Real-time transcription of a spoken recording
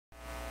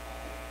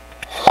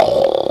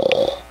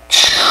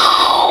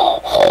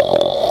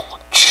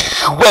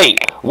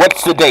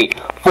What's the date?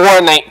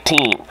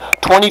 4/19,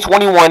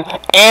 2021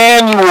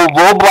 annual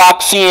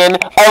Robloxian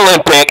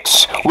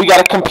Olympics. We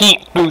gotta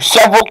compete through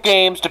several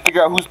games to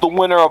figure out who's the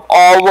winner of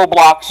all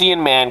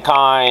Robloxian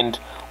mankind.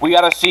 We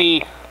gotta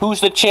see who's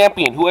the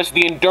champion, who has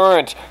the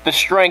endurance, the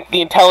strength,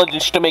 the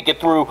intelligence to make it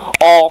through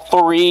all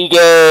 3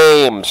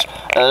 games.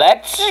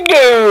 Let's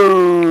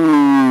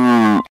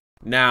go!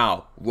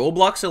 Now,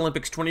 Roblox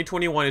Olympics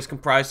 2021 is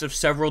comprised of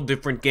several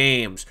different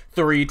games,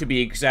 3 to be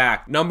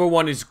exact. Number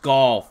 1 is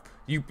golf.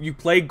 You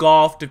play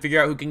golf to figure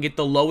out who can get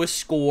the lowest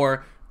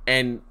score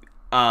and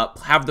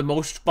have the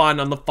most fun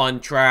on the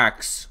fun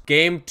tracks.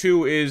 Game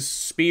 2 is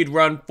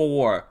Speedrun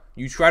 4.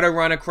 You try to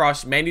run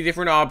across many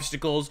different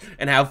obstacles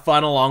and have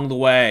fun along the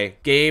way.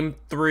 Game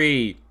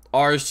 3,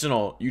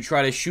 Arsenal. You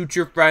try to shoot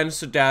your friends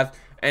to death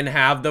and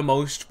have the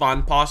most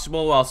fun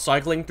possible while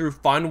cycling through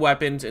fun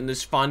weapons in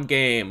this fun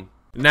game.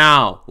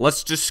 Now,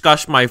 let's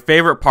discuss my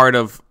favorite part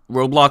of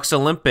Roblox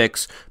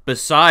Olympics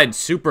besides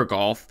Super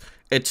Golf.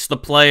 It's the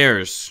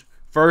players.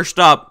 First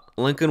up,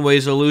 Lincoln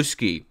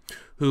Wazalewski,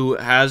 who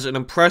has an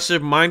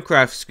impressive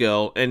Minecraft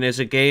skill and is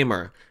a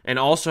gamer, and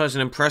also has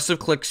an impressive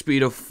click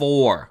speed of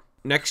 4.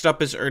 Next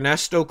up is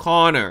Ernest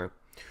O'Connor,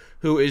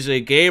 who is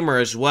a gamer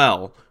as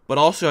well, but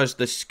also has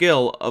the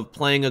skill of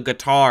playing a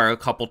guitar a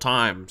couple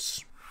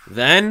times.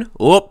 Then,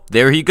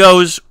 there he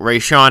goes,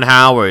 Rayshawn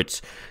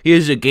Howards. He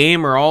is a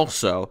gamer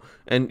also,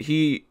 and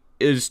he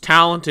is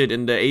talented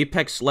in the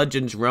Apex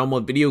Legends realm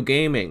of video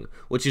gaming,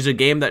 which is a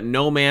game that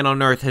no man on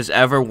earth has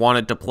ever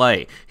wanted to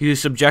play. He has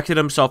subjected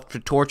himself to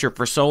torture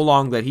for so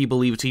long that he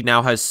believes he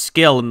now has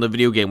skill in the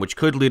video game, which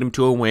could lead him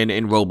to a win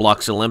in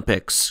Roblox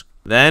Olympics.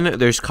 Then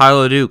there's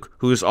Kylo Duke,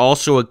 who is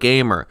also a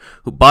gamer,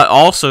 but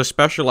also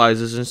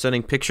specializes in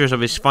sending pictures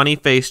of his funny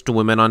face to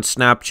women on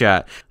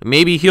Snapchat.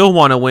 Maybe he'll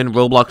want to win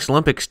Roblox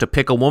Olympics to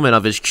pick a woman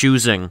of his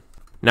choosing.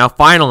 Now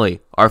finally,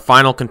 our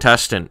final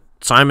contestant,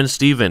 Simon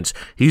Stevens.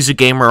 He's a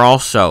gamer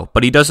also,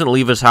 but he doesn't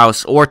leave his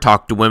house or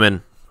talk to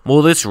women.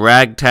 Will this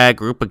ragtag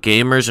group of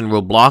gamers and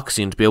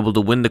Robloxians be able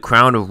to win the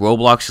crown of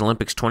Roblox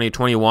Olympics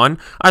 2021?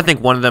 I think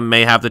one of them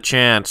may have the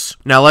chance.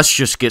 Now let's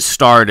just get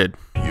started.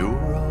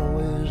 You're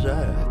always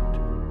act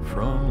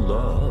from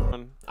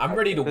love. I'm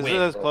ready to This win.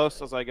 is as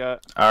close as I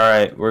got.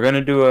 Alright, we're gonna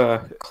do a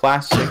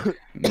classic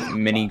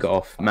mini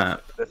golf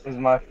map. This is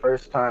my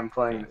first time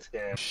playing this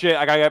game. Shit,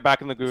 I gotta get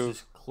back in the This groove.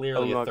 is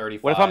clearly a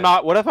 35. What if I'm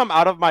not? What if I'm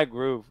out of my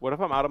groove? What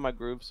if I'm out of my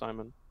groove,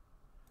 Simon?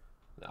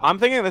 No. I'm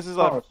thinking this is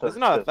a. Oh, This is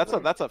not. That's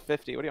a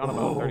 50. What are you on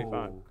about?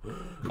 35.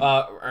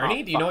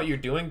 Ernie, do you know what you're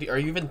doing? Are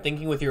you even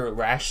thinking with your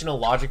rational,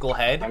 logical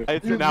head?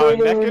 It's now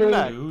neck and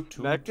neck.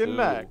 Two, Neck and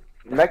neck.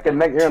 Neck and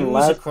neck, you're in Twos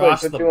last across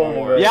place. the What you want,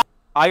 board. bro? Yeah,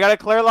 I got a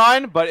clear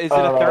line, but is it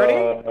a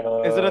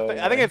 30? Is it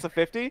a? I think it's a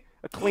 50.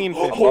 A clean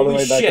 50. All the Holy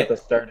way back shit. at the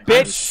start. I'm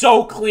Bitch.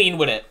 so clean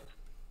with it.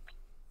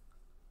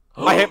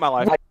 I hate my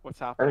life. What's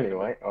happening?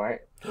 Anyway, alright.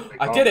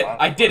 I did it.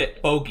 I did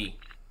it. Bogey.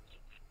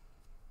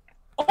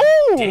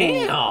 Oh!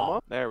 Damn.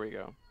 There we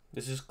go.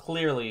 This is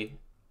clearly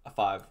a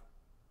 5.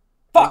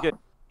 Fuck.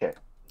 Okay.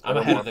 I'm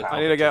ahead of the I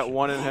need to get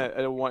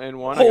competition. one in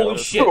one. Holy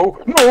shit. No,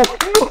 no,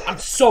 no. I'm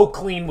so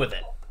clean with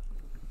it.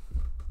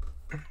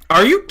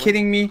 Are you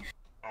kidding me?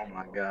 Oh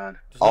my god.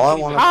 All I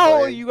want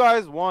How you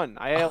guys won?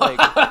 I had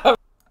like.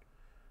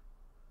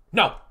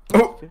 No.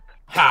 Oh.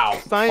 How?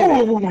 Simon.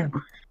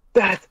 Oh,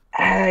 that's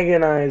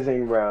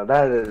agonizing, bro.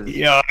 That is.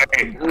 Yeah.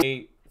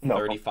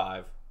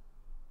 35.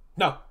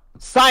 No.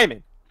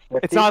 Simon.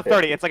 It's not a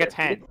 30. It's like a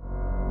 10.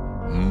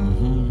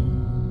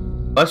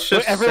 Let's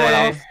just Everyone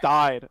say else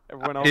died.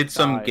 Everyone I else did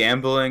some died.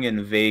 gambling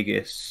in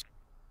Vegas.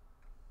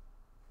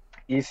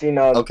 You see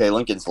now. Okay,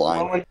 Lincoln's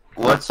lying.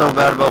 What's so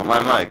bad about my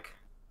mic?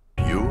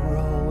 You're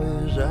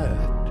always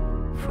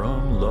act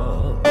from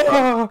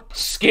love.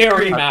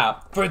 Scary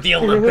map for the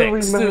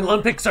Olympics. The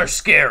Olympics are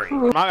scary.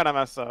 I'm not gonna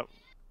mess up.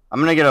 I'm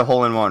gonna get a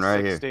hole-in-one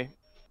right here. 60.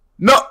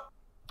 No!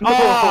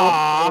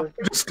 Ah! I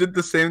just did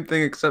the same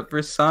thing except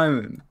for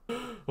Simon.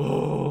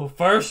 Ooh,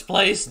 first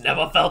place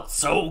never felt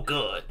so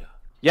good.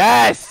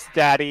 Yes,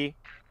 Daddy.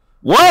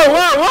 Whoa,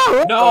 whoa,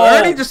 whoa! No.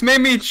 Already just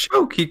made me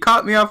choke. He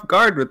caught me off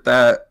guard with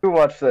that.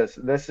 Watch this.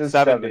 This is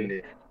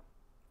 70.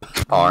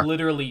 70. R.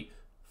 Literally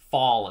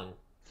falling.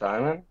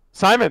 Simon?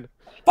 Simon.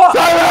 Fuck!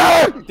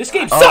 Simon! This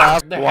game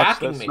sucks! They're Watch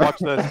hacking this. me. Watch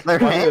this. They're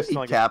Watch this.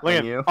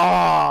 handicapping you.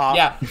 Ah!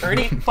 Yeah,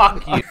 Ernie,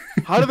 fuck you.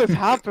 How did this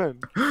happen?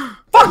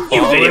 Fuck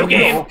you, video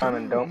game!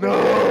 Simon, don't.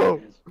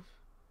 No.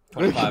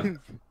 25.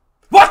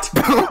 What?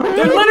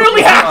 They're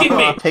literally hacking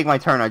me! Take my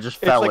turn, I just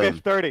It's fell like in.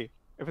 a 30.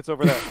 If it's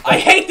over there. I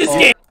hate this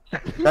game!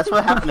 That's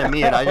what happened to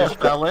me and I just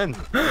fell in.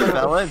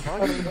 Fell in.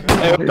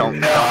 Don't.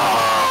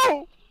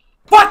 No!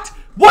 What?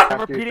 What? I'm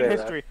repeating say that.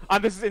 history.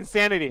 This is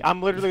insanity.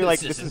 I'm literally like,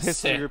 this is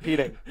history insane.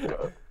 repeating.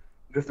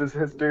 This is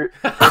history.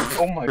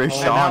 Oh my For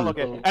god.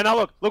 Sean. And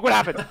now look what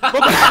happened. Look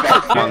what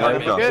happened. He'll There never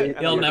we go. make it.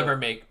 He'll never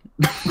make.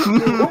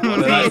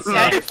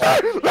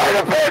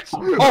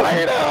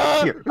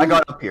 Here, I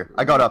got up here.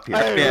 I got up here.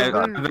 Yeah,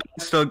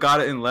 I still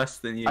got it in less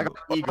than you. I got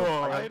eagle.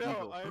 I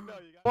know.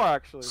 More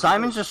actually.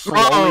 Simon's just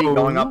slowly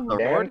going up the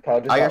Damn, road. Kyle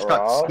just I just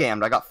got robbed.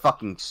 scammed. I got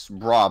fucking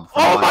robbed.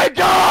 Oh my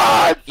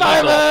God,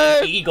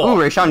 Simon! Eagle. Ooh,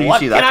 Rayshawn, do you What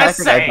see that? can I I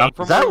think I say? jumped.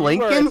 From Is that where you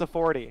were, Lincoln? It's a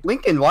 40.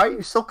 Lincoln, why are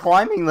you still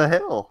climbing the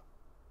hill?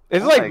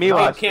 It's Oh like my me God.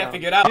 last Can't round.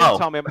 figure it out. You didn't Oh.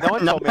 tell me. No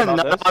one told me None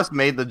about of this. us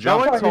made the No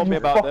jump. one told me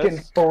about fucking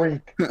this.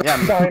 freak.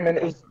 Yeah. Simon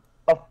is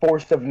a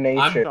force of I'm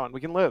nature. done. We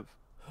can live.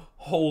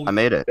 Holy. I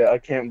made it. I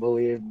can't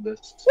believe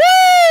this.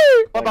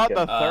 What about the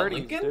Lincoln. 30s,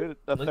 Lincoln? dude?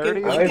 The Lincoln,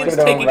 30s? I Lincoln's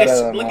don't taking better a,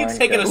 than Lincoln's mine,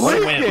 taking a kid.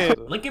 swim.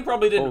 Lincoln! Lincoln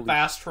probably didn't Holy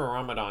fast for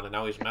Ramadan, and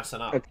now he's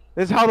messing up.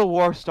 This is how the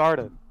war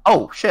started.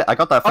 Oh shit! I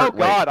got that first. Oh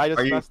God, Wait, I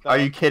just messed Are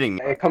up. you kidding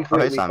me? It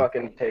completely Okay, Simon.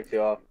 fucking takes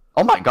you off.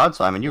 Oh my God,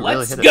 Simon, you really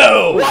Let's hit it.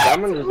 go!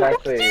 Simon was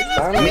actually.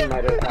 Simon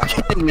might have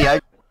had Kidding me?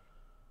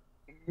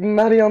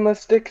 Matty on the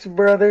sticks,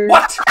 brother.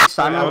 What?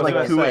 Simon I was was like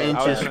gonna 2 say, I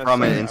was inches gonna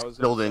from say, it and I was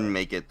still gonna didn't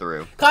make it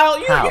through. Kyle,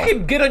 you How?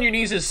 can get on your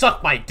knees and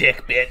suck my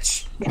dick,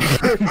 bitch.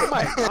 Oh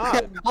my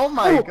God. Oh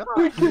my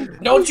God!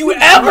 Don't you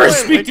ever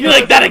speak to me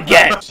like that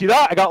again! See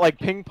that? I got like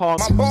ping pong.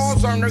 My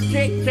balls on her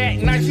Kit Kat,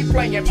 now she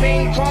playing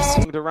ping pong.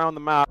 Moved around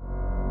the map.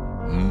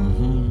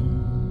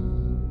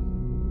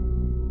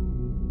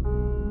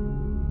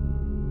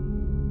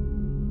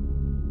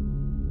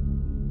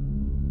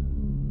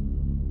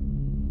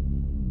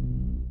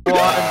 You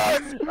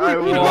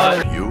know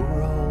what?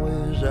 You're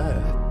always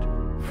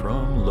act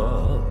from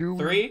love.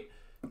 3,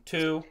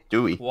 2,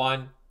 Dewey.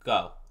 1,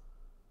 go.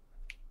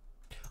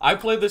 I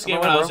played this game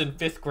on, when I was bro. in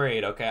 5th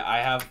grade, okay? I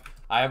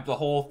have the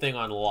whole thing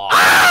on lock.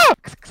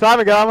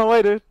 Simon, get out of my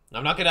way, dude.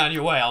 I'm not getting out of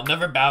your way. I'll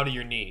never bow to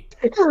your knee.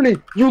 Ernie,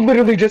 you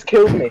literally just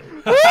killed me.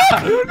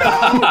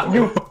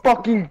 You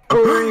fucking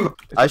furry.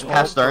 I just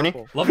passed Ernie.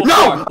 Level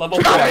No! 4.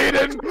 Level 4.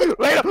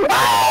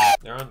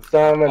 They're on.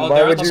 Simon, Oh, why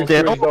they're would on you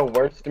level choose the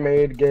worst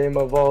made game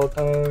of all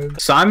time?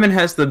 Simon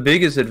has the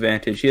biggest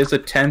advantage. He has a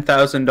 $10,000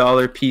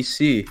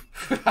 PC.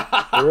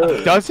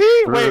 Really? Does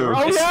he? Wait, Rude.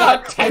 oh It's yeah!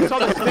 not I saw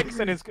the sticks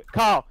in his...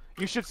 Kyle,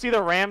 you should see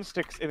the RAM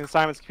sticks in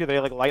Simon's computer. They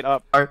like light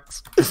up.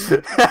 Hearts.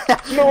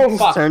 No.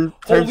 Fuck. Turn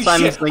Holy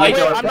Simon's shit, link I-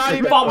 into Wait, a- I'm not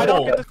even... Fumble. I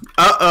don't get this...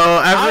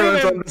 Uh-oh, everyone's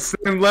even- on the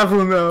same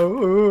level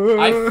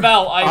now. I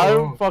fell.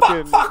 I'm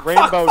fucking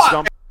rainbow fuck.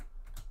 jump.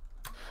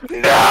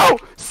 No!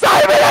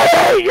 Simon, I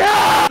hate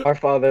you! Our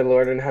Father,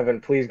 Lord in heaven,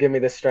 please give me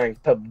the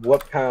strength to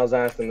whoop Kyle's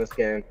ass in this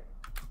game.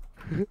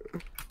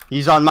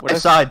 He's on my What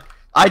is- side.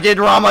 I did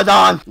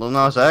Ramadan. Lil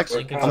Nas X,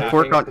 Lincoln's come hacking.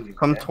 twerk on,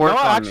 come twerk No,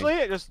 on actually,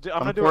 me. just I'm Come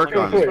gonna do twerk it.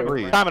 on me,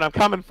 please. Simon, I'm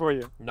coming for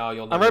you. No,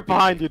 you'll never I'm right beat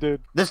behind me. you,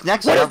 dude. This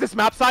next What is step, this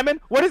map, Simon?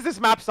 What is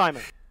this map,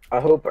 Simon? I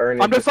hope Ernie.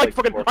 I'm just like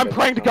fucking. I'm forfeits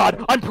praying to something.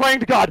 God. I'm praying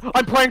to God.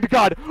 I'm praying to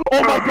God.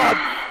 Oh my God!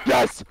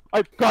 Yes!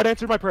 God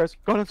answered my prayers.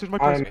 God answered my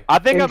prayers. I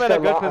think I'm in a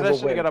good Inshallah, I will position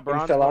to win. get a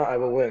bronze. Inshallah, I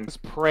will win.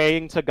 Just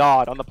praying to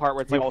God on the part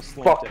where it's like You all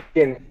slanted.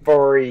 fucking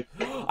furry.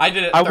 I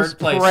did it I third was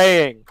place.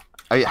 praying.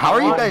 how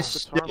are you Oh, guys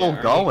it's still Yeah,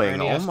 Ernie- going?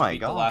 Ernie Oh has to my beat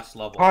the God. last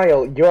level.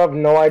 Kyle, you have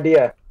no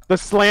idea The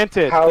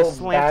slanted. how the bad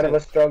slanted. of a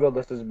struggle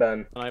this has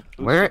been. And I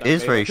boosted Where that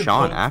is baby. Rayshawn,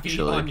 Both feet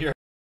on actually? your-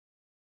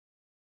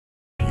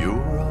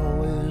 You're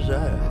always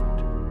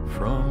act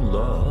from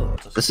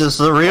love. This is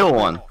the real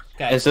one.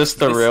 Okay, Is this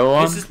the real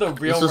one? This is the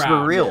real This is the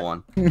round. real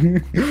one.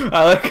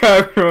 I like how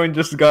everyone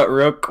just got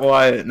real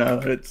quiet now.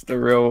 It's the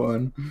real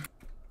one.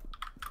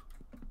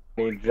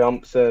 He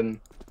jumps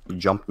in. You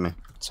jumped me.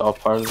 It's all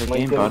part of the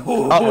game, Lincoln. bud.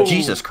 Oh,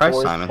 Jesus Christ,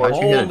 Force, Simon. How'd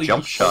you hit a Holy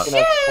jump shot?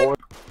 shit.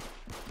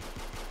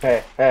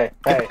 Hey,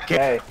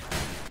 hey.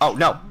 Oh,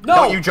 no. No.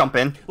 Don't you jump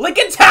in.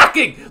 Lincoln's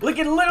hacking!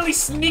 Lincoln literally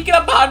sneaking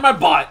up behind my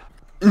butt!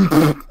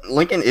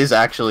 Lincoln is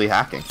actually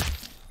hacking.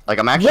 Like,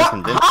 I'm actually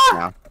convinced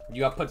now. You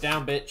got put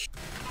down, bitch.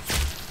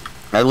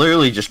 I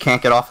literally just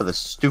can't get off of this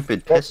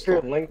stupid That's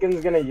pistol. true.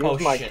 Lincoln's gonna use Oh,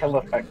 my shit. kill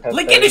effect. test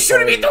Lincoln every is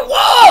shooting me time. through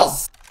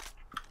walls!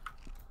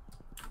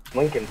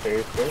 Lincoln,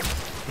 seriously?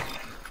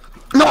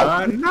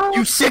 No! No!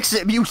 You 6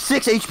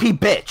 HP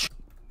bitch!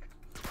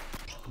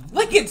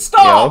 Lincoln,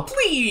 stop! Yo.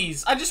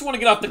 Please! I just want to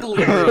get off the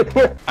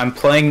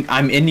collision.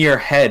 I'm in your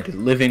head,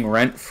 living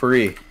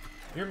rent-free.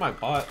 You're my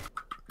butt.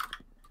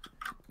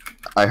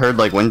 I heard,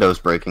 like, windows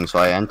breaking, so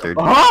I entered.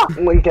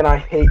 Lincoln, I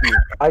hate you.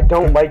 I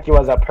don't like you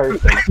as a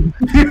person.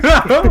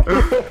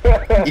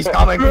 He's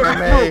coming for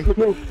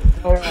me!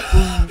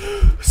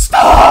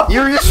 Stop!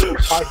 You're just...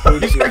 I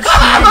hate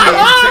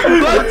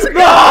you. Let's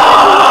go!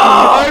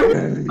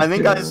 I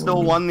think I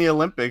still won the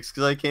Olympics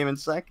because I came in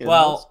second.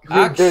 Well,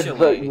 You did,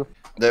 but actually, you-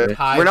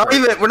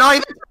 we're not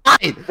even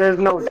tied! there's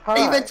no We're not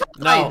even time.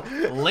 no.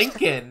 tied!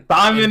 Lincoln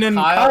Simon and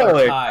Kyle Kyle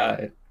are are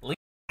tied.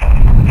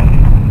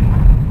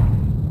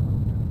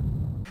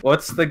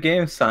 What's the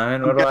game,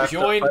 Simon? What do I have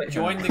to fight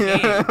Join now? the game.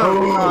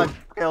 Oh,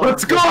 God.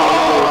 Let's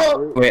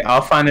go! Wait,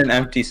 I'll find an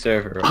empty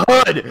server.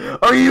 Hood!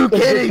 Are you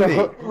kidding me?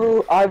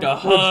 I The would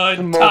hood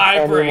smoke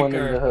anyone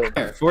in tiebreaker.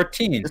 the hood.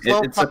 14. It's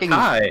little It's a fucking-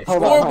 tie.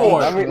 Hold on,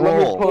 Scoreboard. let me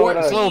pull it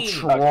It's a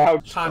little up.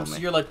 troll. Times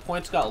your like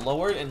points got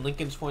lowered and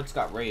Lincoln's points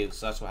got raised.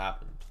 So that's what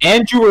happened.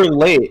 And you were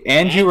late.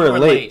 And you were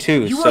late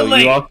too. You were so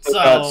late, you also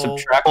got so-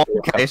 subtracted.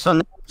 Okay,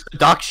 so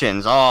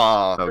Deductions.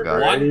 Oh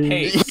god. 1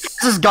 pace.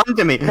 This is gun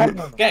to me.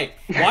 Okay,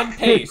 1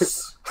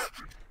 pace.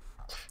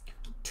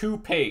 2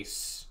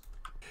 pace.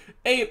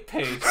 8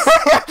 pace.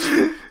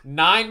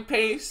 9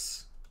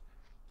 pace.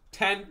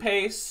 10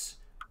 pace.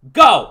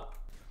 Go!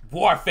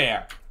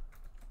 Warfare.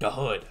 The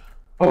hood.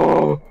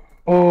 Oh.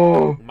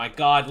 Oh my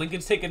god,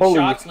 Lincoln's taking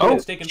shots,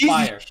 Lincoln's taking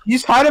fire.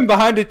 He's hiding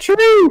behind a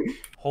tree!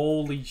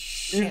 Holy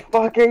shit. You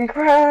fucking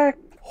crack!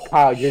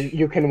 Wow,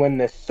 you can win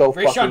this so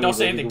fucking Sean, don't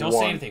easily. say anything, don't You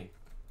say won. anything.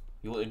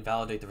 You will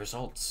invalidate the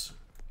results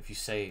if you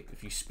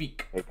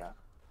speak. Okay.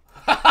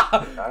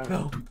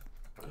 No.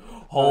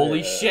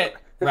 Holy shit.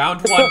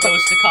 Round 1 goes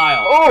to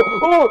Kyle.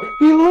 Oh,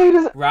 he laid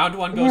his. Round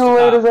 1 goes He to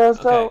laid his Kyle.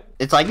 ass out.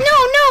 It's like, no, me,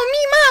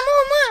 mom.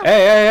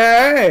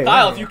 Hey!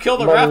 Kyle, if you kill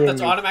the Money ref, in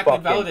that's you automatically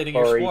fucking invalidating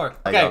your furry. score.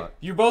 I Okay, got it.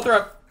 you both are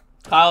up.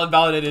 Kyle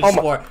invalidated his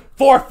score.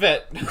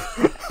 Forfeit.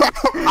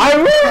 I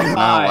win!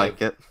 I don't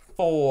like it.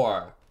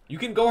 4. You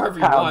can go wherever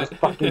you Kyle, want. just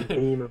fucking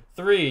beam him.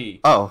 3.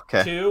 Oh,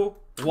 okay. 2,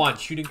 1.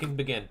 Shooting can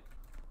begin.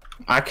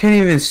 I can't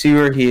even see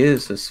where he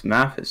is. This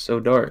map is so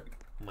dark.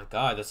 Oh my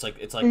god, it's like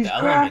He's the cracked.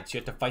 elements. You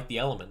have to fight the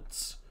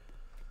elements.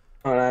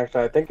 Oh,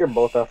 actually, I think you're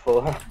both at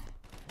full. Holy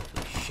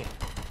shit.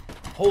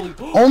 Holy.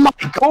 Oh my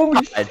god.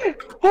 Holy shit!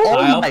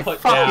 Kyle my put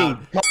fucking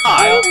down. god.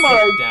 Kyle Oh my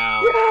put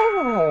down.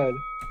 God!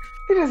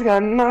 He just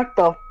got knocked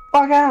the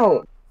fuck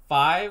out.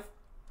 5,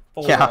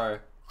 4, Yeah.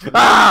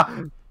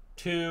 Ah!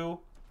 2,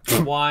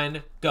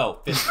 1, go.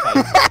 Fist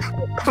fight.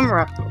 I'm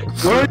running.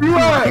 Where are you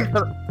at?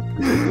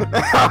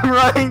 I'm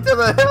running to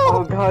the Oh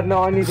hill. god,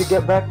 no, I need to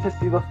get back to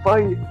see the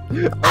fight.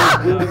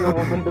 I was leading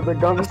him into the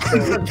gun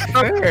stand.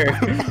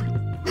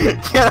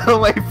 Get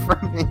away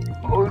from me.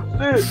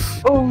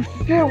 Oh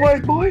shit,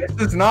 white boy!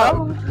 This is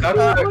not. That's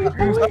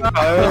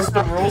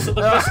the rules of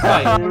the fist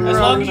fight. As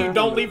long as you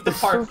don't leave the Who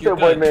park, said you're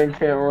white good. man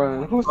can't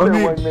run? Who said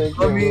white man can't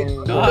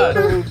run? God.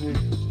 That's crazy.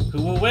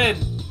 Who will win?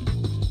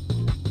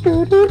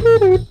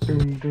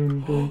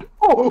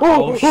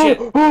 Oh shit.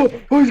 Oh,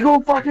 he's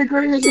going fucking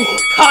crazy!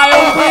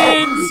 Kyle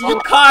wins!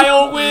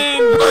 Kyle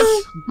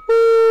wins!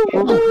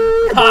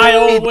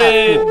 Kyle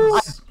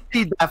wins!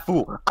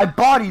 I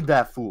bodied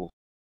that fool.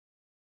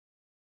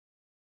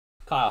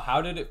 Kyle,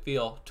 how did it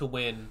feel to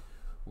win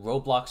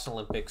Roblox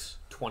Olympics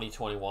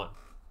 2021?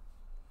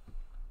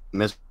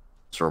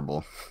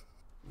 Miserable.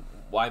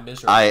 Why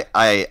miserable?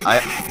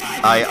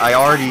 I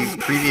already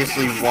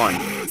previously won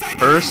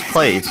first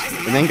place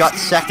and then got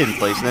second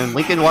place, and then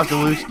Lincoln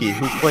Wasilewski,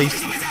 who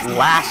placed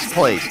last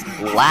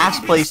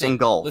place in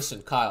golf.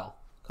 Listen, Kyle,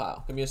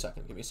 give me a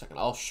second.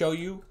 I'll show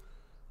you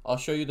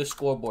the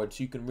scoreboard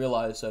so you can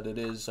realize that it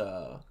is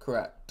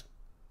correct.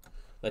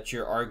 That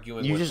you're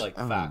arguing with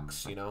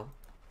facts, you know.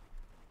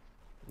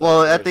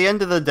 Well, at the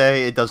end of the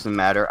day, it doesn't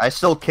matter. I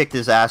still kicked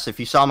his ass. If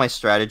you saw my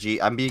strategy,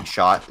 I'm being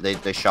shot. They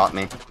shot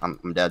me.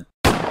 I'm dead.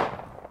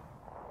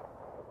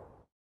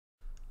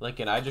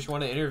 Lincoln, I just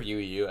want to interview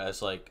you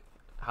as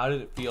how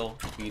did it feel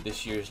to be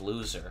this year's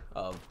loser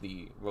of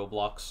the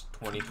Roblox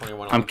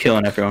 2021? I'm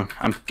killing everyone.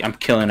 I'm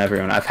killing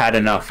everyone. I've had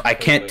enough. I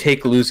can't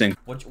take losing.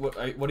 What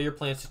are your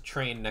plans to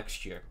train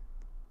next year?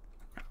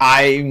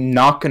 I'm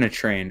not gonna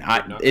train.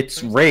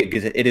 It's rigged.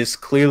 It is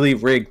clearly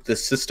rigged. The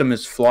system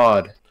is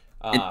flawed.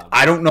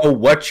 I don't know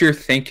what you're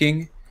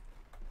thinking.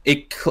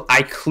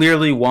 I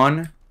clearly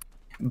won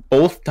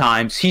both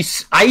times.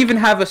 I even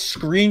have a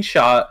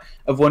screenshot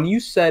of when you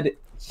said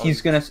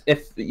he's gonna.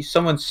 If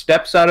someone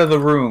steps out of the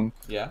room,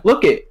 yeah.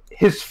 Look it.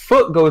 His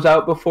foot goes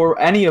out before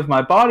any of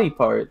my body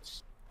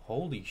parts.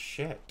 Holy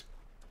shit!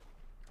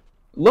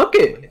 Look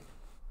it.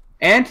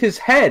 And his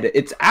head,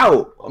 it's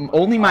out.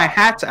 Only my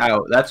hat's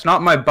out. That's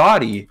not my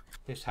body.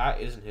 His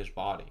hat isn't his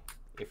body.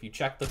 If you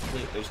check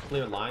there's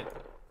clear line.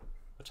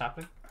 What's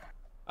happening?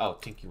 Oh,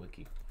 Tinky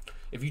Winky.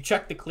 If you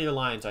check the clear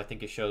lines, I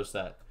think it shows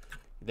that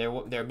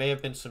there may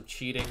have been some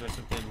cheating or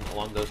something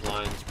along those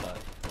lines, but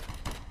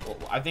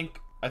I think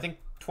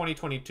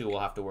 2022 will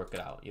have to work it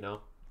out. You know.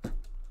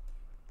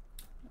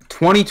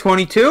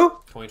 2022?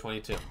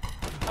 2022.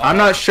 I'm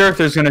not sure if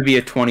there's gonna be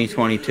a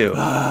 2022.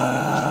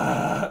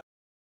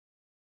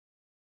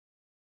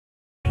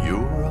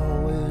 You're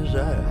always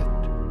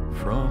act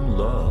from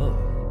love.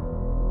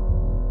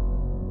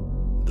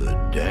 The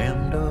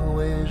damned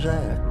always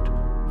act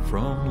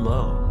from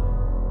love.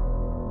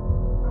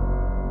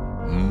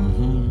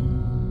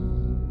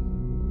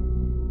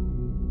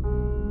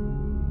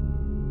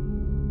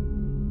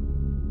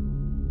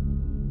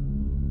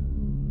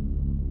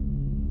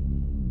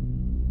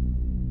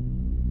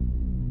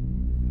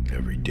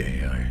 Every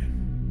day I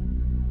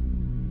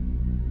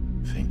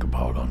think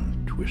about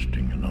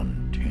untwisting and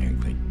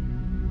untangling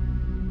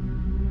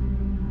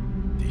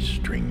these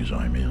strings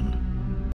I'm in.